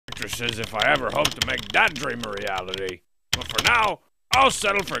mattresses if I ever hope to make that dream a reality. But for now, I'll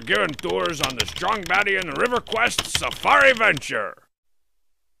settle for giving tours on the Strong Baddie and the River Quest Safari Venture.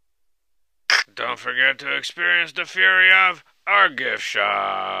 Don't forget to experience the fury of our gift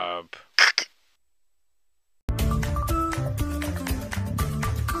shop.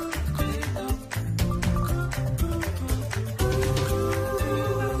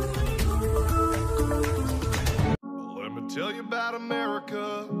 Let me tell you about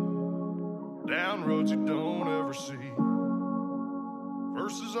America, down roads you don't ever see.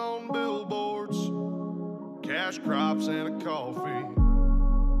 Verses on billboards, cash crops and a coffee.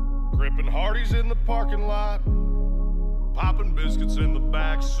 Gripping Hardee's in the parking lot, popping biscuits in the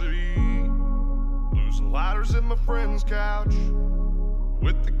back seat. Losing lighters in my friend's couch,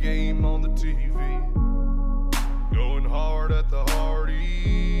 with the game on the TV. Going hard at the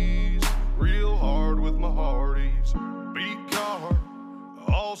Hardee's, real hard with my Hardee's. Beat car,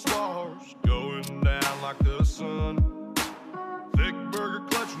 all stars, going down like the sun. Thick burger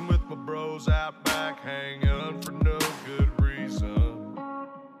clutching with my bros out back, hanging for no good reason.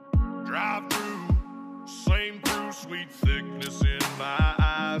 Drive through, same through, sweet thickness in my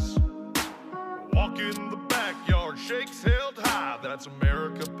eyes. Walk in the backyard, shakes held high, that's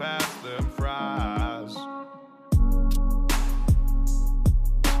America past them fries.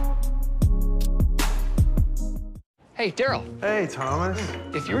 Hey, Daryl. Hey, Thomas.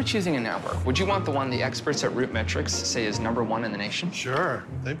 If you were choosing a network, would you want the one the experts at RootMetrics say is #1 in the nation? Sure.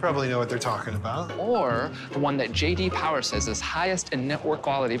 They probably know what they're talking about. Or the one that J.D. Power says is highest in network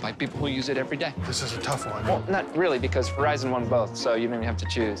quality by people who use it every day? This is a tough one. Well, not really, because Verizon won both, so you don't even have to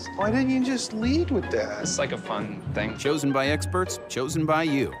choose. Why didn't you just lead with that? It's like a fun thing. Chosen by experts, chosen by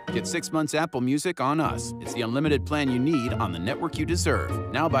you. Get 6 months Apple Music on us. It's the unlimited plan you need on the network you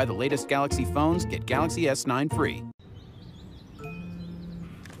deserve. Now buy the latest Galaxy phones, get Galaxy S9 free.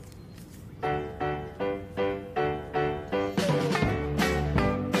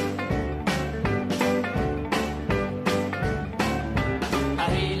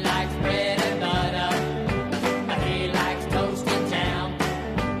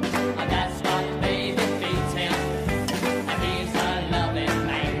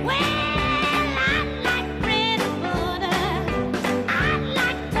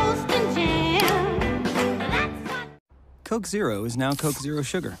 Coke Zero is now Coke Zero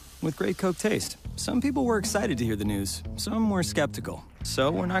Sugar, with great Coke taste. Some people were excited to hear the news. Some were skeptical.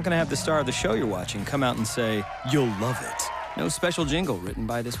 So we're not going to have the star of the show you're watching come out and say, "You'll love it." No special jingle written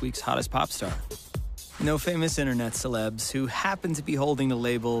by this week's hottest pop star. No famous internet celebs who happen to be holding the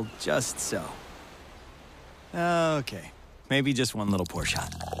label just so. Okay, maybe just one little pour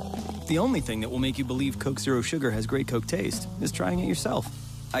shot. The only thing that will make you believe Coke Zero Sugar has great Coke taste is trying it yourself.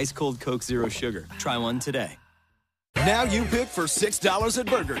 Ice cold Coke Zero Sugar. Try one today. Now you pick for $6 at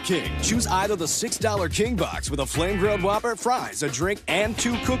Burger King. Choose either the $6 King Box with a flame-grilled Whopper, fries, a drink, and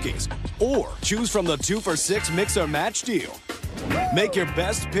 2 cookies. Or choose from the 2 for $6 Mix or Match deal. Make your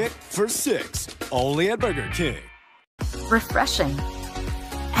best pick for $6, only at Burger King. Refreshing,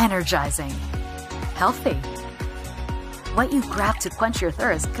 energizing, healthy. What you grab to quench your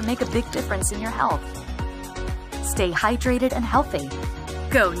thirst can make a big difference in your health. Stay hydrated and healthy.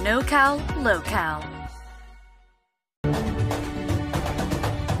 Go no-cal, low-cal.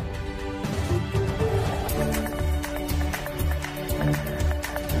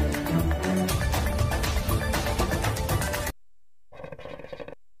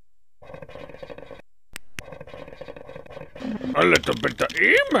 A little bit of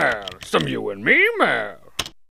email, some you and me mail.